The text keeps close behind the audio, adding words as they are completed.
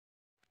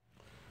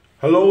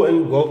Hello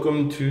and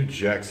welcome to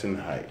Jackson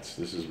Heights.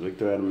 This is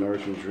Victor at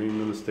American Dream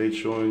Real Estate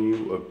showing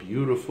you a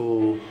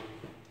beautiful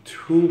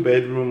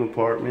 2-bedroom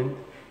apartment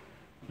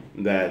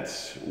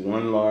that's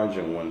one large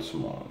and one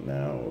small.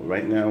 Now,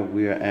 right now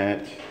we are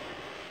at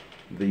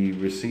the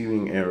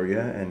receiving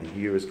area and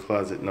here is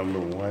closet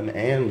number 1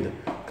 and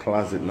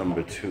closet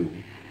number 2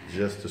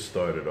 just to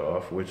start it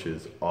off, which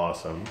is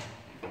awesome.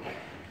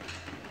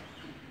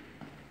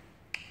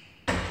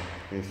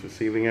 It's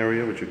receiving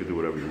area, which you can do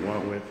whatever you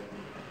want with.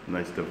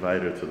 Nice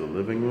divider to the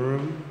living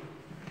room.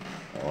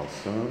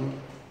 Awesome.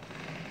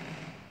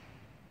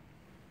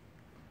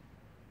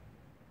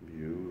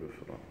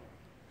 Beautiful.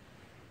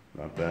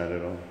 Not bad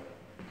at all.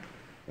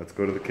 Let's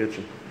go to the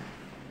kitchen.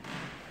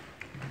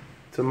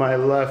 To my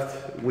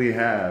left, we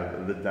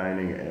have the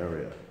dining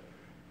area.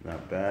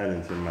 Not bad.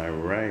 And to my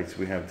right,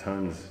 we have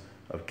tons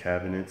of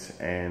cabinets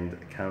and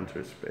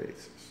counter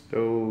space.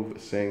 Stove,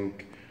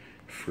 sink,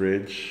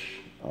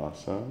 fridge.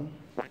 Awesome.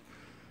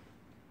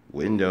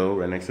 Window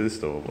right next to the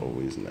stove,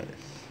 always nice.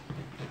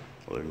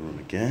 Living room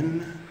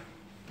again.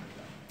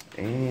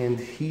 And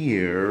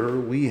here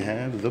we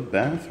have the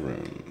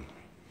bathroom.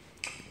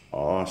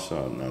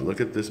 Awesome. Now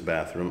look at this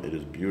bathroom. It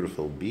is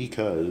beautiful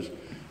because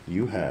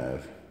you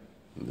have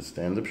the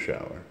stand-up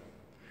shower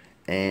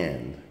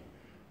and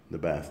the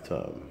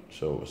bathtub.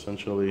 So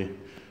essentially,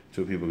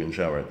 2 people can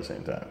shower at the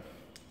same time.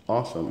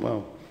 Awesome.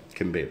 Well,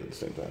 can bathe at the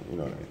same time, you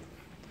know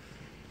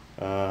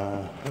what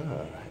I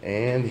mean.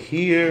 And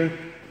here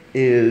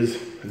is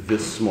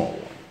this small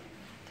one.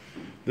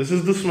 This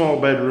is the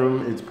small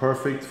bedroom. It's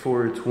perfect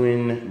for a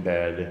twin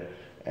bed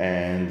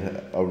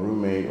and a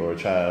roommate or a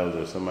child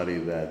or somebody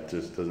that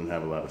just doesn't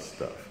have a lot of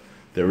stuff.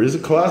 There is a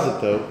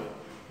closet though.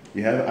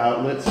 You have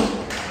outlets,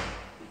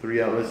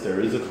 3 outlets. There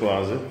is a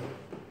closet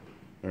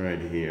right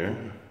here.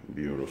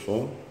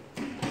 Beautiful.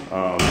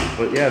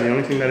 But yeah, the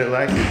only thing that it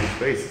lacks is the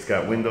space. It's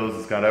got windows,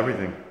 it's got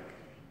everything.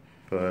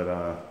 But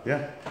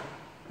yeah.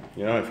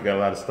 You know, if you got a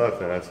lot of stuff,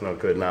 then that's no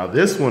good. Now,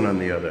 this one, on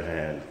the other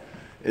hand,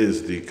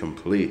 is the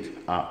complete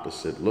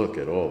opposite. Look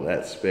at all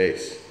that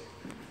space.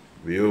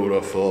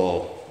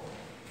 Beautiful.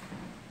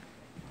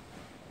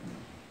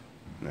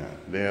 Now,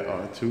 there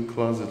are 2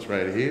 closets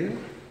right here.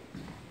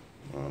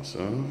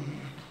 Awesome.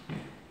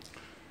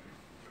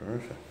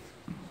 Perfect.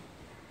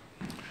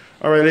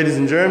 All right, ladies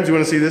and germs, you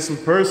want to see this in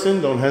person?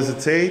 Don't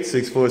hesitate.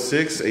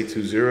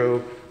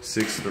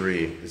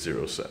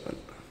 646-820-6307.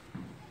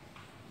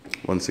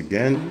 Once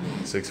again,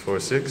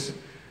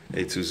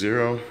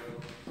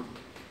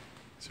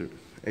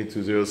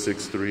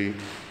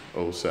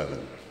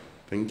 646-820-6307.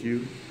 Thank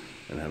you,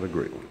 and have a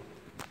great one.